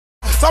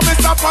So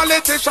Mr.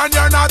 Politician,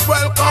 you're not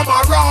welcome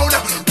around.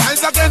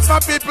 Rise against my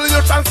people,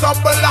 you shall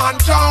stumble and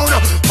drown.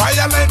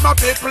 Violate my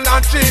people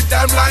and treat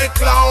them like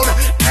clown.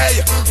 Hey,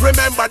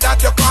 remember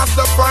that you crossed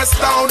the first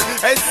down.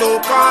 Hey,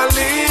 so-called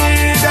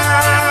leaders.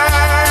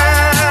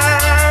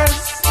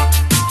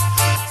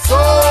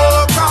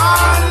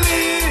 So-called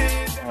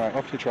leaders. Alright,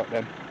 off you trot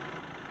then.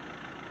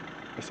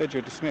 I said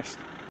you're dismissed.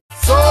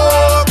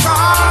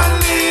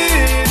 So-called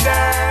leaders,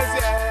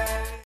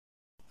 yeah.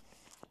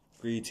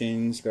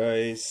 Greetings,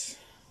 guys.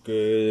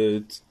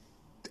 Good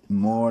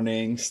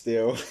morning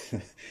still.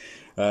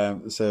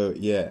 So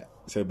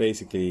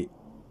basically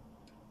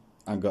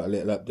I've got a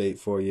little update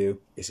for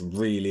you. It's a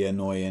really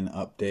annoying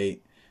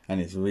update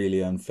and it's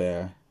really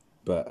unfair,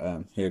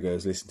 but here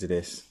goes. Listen to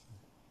this.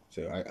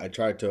 So I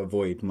tried to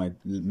avoid my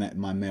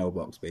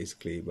mailbox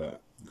basically,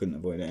 but couldn't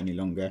avoid it any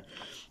longer,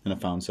 and I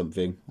found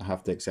something. I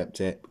have to accept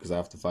it because I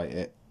have to fight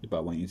it, but I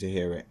want you to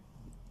hear it.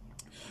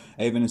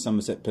 Avon and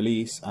Somerset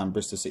Police and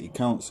Bristol City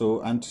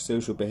Council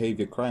Antisocial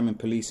Behaviour Crime and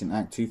Policing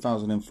Act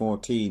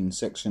 2014,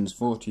 sections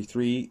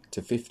 43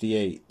 to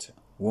 58.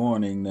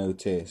 Warning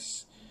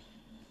notice.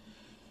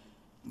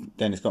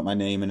 Then it's got my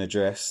name and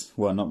address.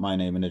 Well, not my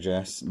name and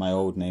address, my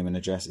old name and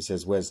address. It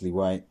says Wesley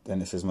White.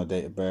 Then it says my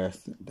date of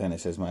birth. Then it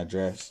says my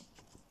address.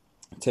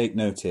 Take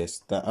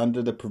notice that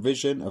under the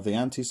provision of the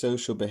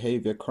Antisocial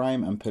Behaviour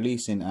Crime and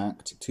Policing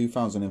Act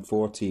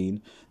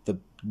 2014,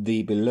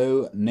 the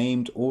below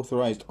named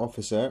authorised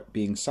officer,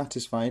 being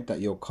satisfied that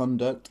your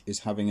conduct is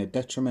having a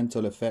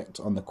detrimental effect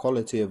on the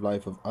quality of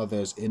life of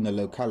others in the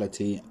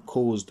locality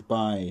caused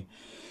by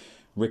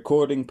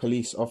recording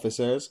police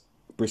officers,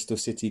 Bristol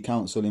City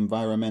Council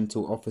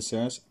environmental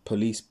officers,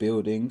 police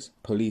buildings,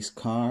 police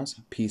cars,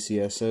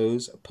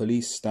 PCSOs,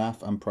 police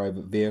staff and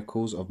private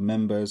vehicles of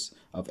members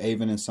of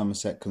Avon and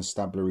Somerset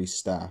Constabulary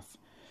staff.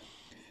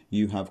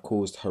 You have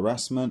caused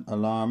harassment,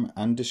 alarm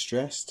and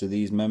distress to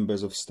these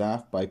members of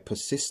staff by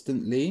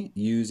persistently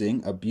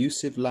using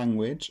abusive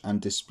language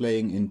and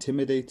displaying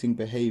intimidating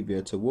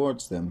behaviour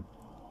towards them,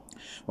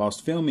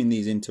 whilst filming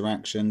these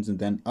interactions and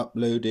then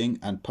uploading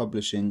and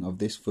publishing of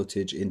this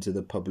footage into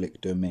the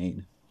public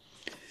domain.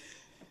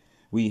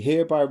 We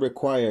hereby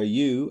require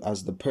you,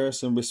 as the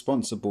person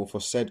responsible for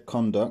said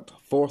conduct,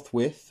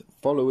 forthwith,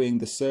 following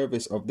the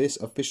service of this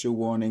official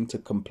warning, to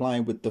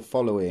comply with the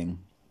following.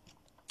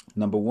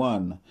 Number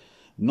 1.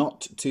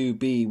 Not to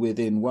be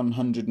within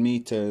 100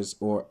 meters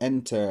or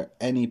enter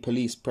any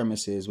police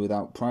premises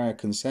without prior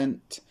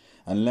consent,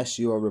 unless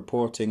you are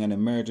reporting an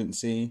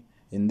emergency.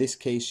 In this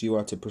case, you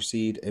are to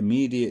proceed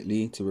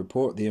immediately to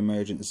report the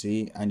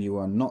emergency, and you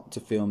are not to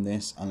film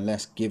this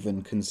unless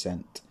given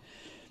consent.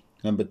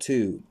 Number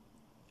 2.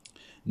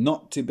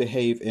 Not to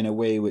behave in a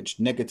way which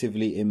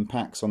negatively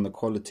impacts on the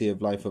quality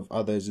of life of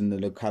others in the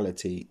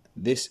locality.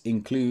 This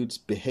includes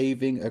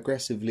behaving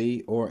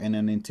aggressively or in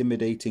an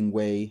intimidating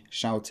way,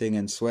 shouting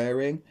and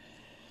swearing.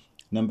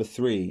 Number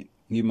 3.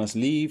 You must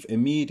leave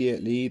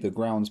immediately the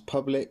grounds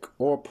public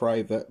or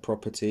private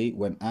property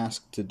when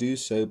asked to do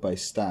so by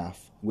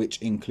staff,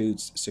 which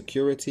includes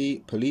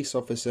security, police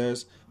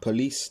officers,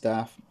 police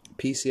staff,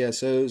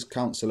 PCSOs,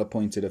 council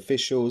appointed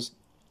officials,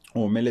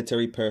 or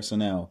military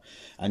personnel,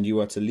 and you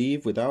are to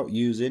leave without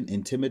using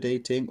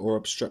intimidating or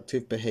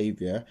obstructive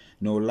behaviour,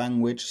 nor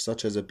language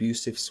such as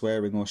abusive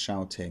swearing or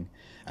shouting,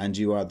 and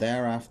you are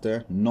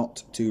thereafter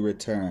not to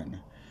return,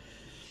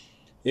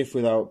 if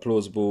without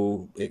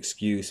plausible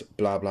excuse,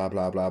 blah blah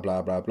blah blah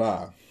blah blah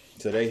blah.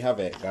 So there you have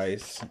it,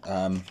 guys.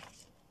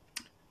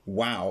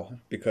 Wow,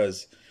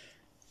 because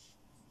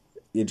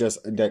you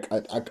just like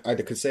I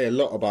could say a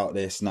lot about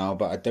this now,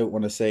 but I don't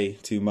want to say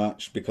too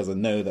much because I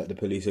know that the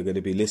police are going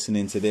to be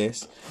listening to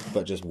this.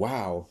 But just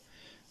wow,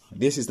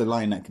 this is the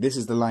line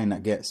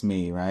that gets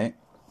me, right?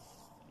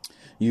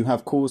 You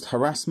have caused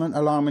harassment,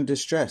 alarm and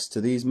distress to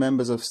these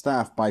members of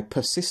staff by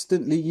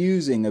persistently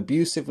using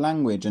abusive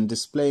language and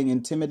displaying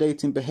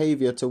intimidating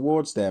behaviour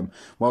towards them,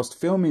 whilst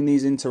filming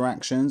these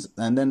interactions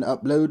and then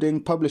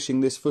publishing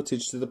this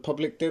footage to the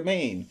public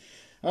domain.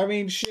 I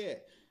mean,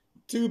 shit.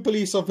 2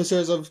 police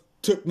officers have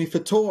took me for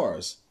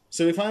tours.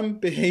 So if I'm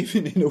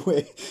behaving in a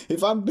way,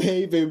 if I'm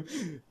behaving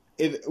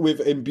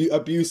with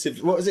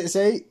abusive, what does it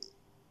say?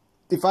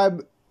 If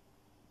I'm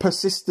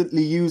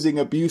persistently using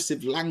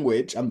abusive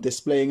language and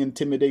displaying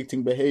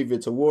intimidating behaviour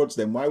towards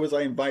them, why was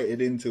I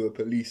invited into a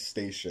police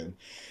station?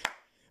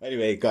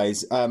 Anyway,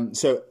 guys,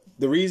 so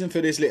the reason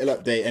for this little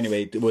update,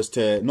 anyway, was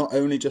to not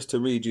only just to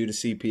read you the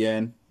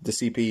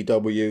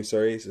CPW,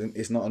 sorry,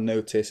 it's not a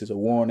notice, it's a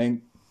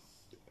warning.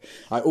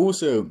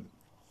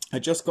 I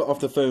just got off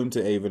the phone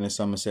to Avon and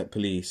Somerset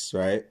Police,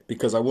 right?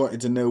 Because I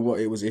wanted to know what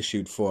it was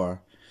issued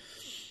for.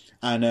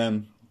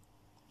 And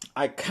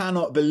I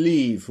cannot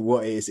believe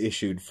what it is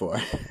issued for.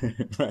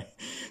 Right.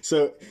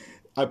 So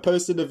I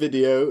posted a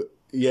video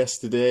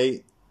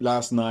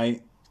last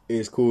night.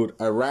 It's called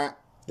A Rat,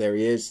 there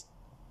he is.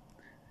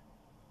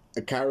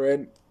 A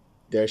Karen,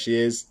 there she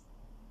is.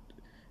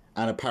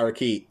 And a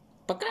Parakeet,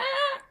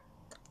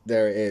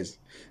 there it is,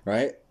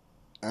 right?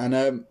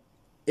 And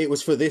it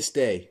was for this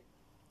day.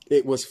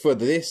 It was for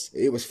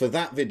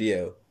that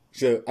video.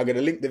 So I'm going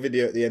to link the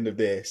video at the end of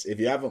this. If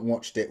you haven't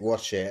watched it,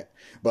 watch it.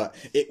 But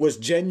it was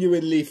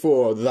genuinely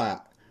for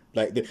that.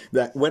 Like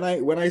that when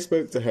I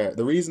spoke to her,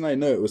 the reason I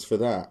know it was for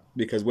that,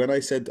 because when I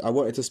said I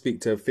wanted to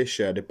speak to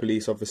Fisher, the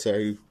police officer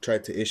who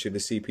tried to issue the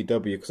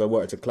CPW, because I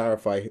wanted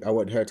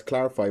her to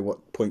clarify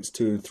what points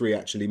 2 and 3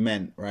 actually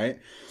meant, right?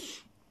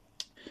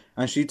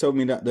 And she told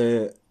me that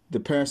the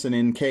person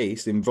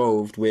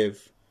involved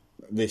with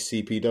this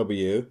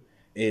CPW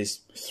is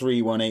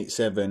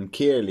 3187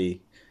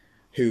 KEARLEY,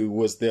 who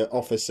was the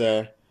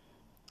officer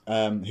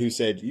who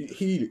said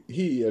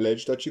he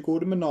alleged that you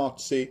called him a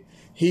Nazi.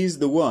 He's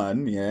the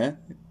one, yeah,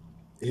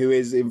 who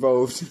is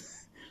involved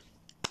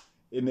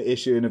in the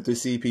issuing of the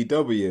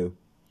CPW.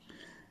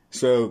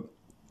 So,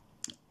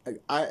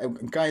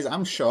 guys,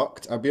 I'm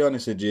shocked. I'll be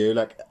honest with you.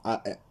 Like,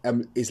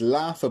 it's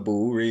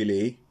laughable,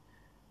 really.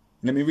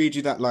 Let me read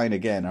you that line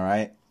again, all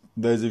right?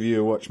 Those of you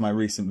who watch my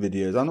recent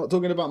videos. I'm not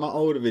talking about my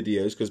older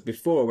videos, because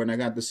before, when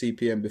I had the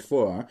CPM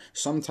before,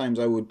 sometimes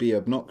I would be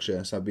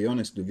obnoxious, I'll be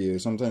honest with you.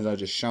 Sometimes I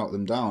just shout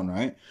them down,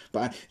 right?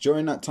 But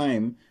during that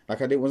time,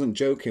 like, I wasn't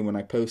joking when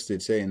I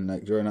posted saying,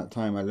 like, during that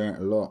time I learnt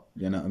a lot,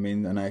 you know what I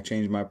mean? And I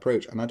changed my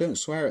approach, and I don't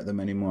swear at them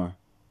anymore.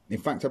 In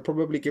fact, I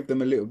probably give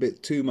them a little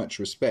bit too much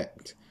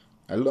respect.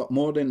 A lot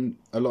more than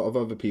a lot of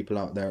other people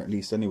out there, at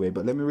least anyway.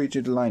 But let me read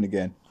you the line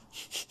again.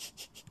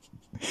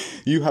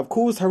 You have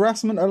caused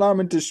harassment,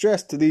 alarm and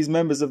distress to these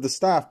members of the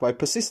staff by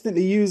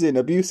persistently using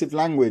abusive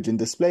language and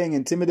displaying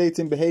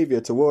intimidating behaviour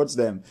towards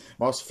them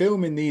whilst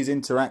filming these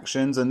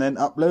interactions and then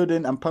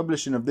uploading and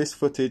publishing of this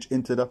footage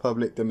into the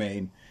public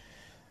domain.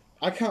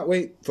 I can't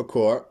wait for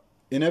court.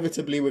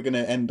 Inevitably we're going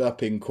to end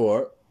up in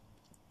court.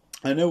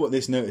 I know what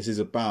this notice is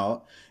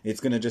about. It's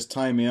going to just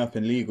tie me up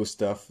in legal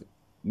stuff,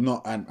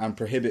 and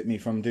prohibit me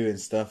from doing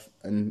stuff.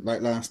 And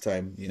like last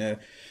time, you know,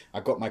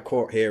 I got my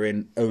court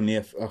hearing only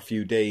a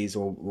few days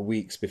or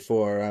weeks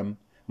before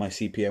my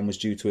CPM was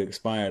due to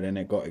expire, and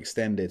it got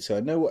extended. So I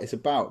know what it's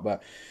about.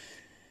 But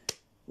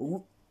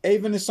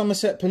even the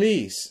Somerset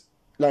Police,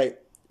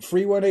 like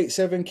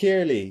 3187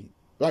 KEARLEY,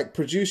 like,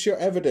 produce your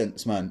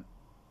evidence, man.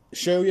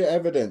 Show your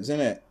evidence,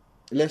 innit?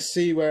 Let's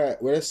see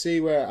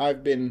where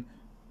I've been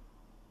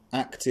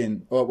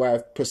acting, or where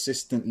I've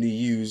persistently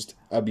used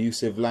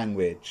abusive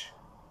language.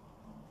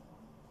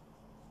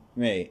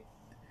 Mate,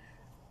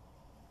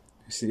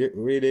 see,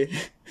 really?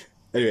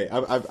 Anyway,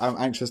 I'm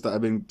anxious that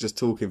I've been just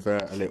talking for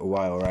a little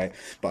while, right?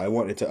 But I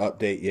wanted to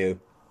update you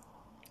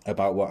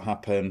about what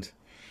happened,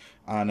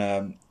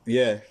 and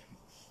yeah,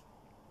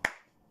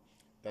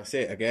 that's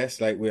it. I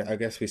guess I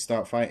guess we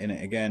start fighting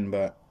it again,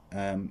 but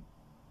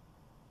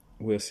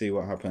we'll see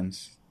what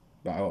happens.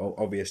 But I'll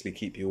obviously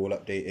keep you all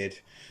updated,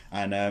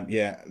 and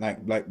yeah,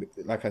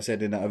 like I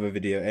said in that other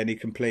video, any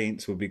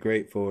complaints would be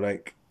grateful.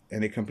 Like,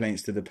 any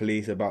complaints to the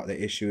police about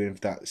the issue of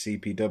that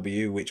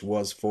CPW, which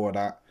was for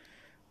that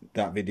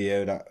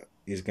video, that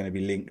is going to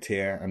be linked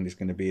here and it's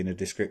going to be in the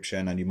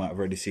description, and you might have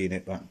already seen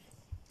it. But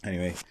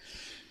anyway,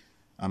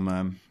 I'm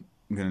going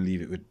to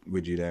leave it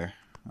with you there.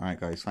 All right,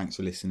 guys, thanks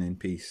for listening.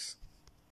 Peace.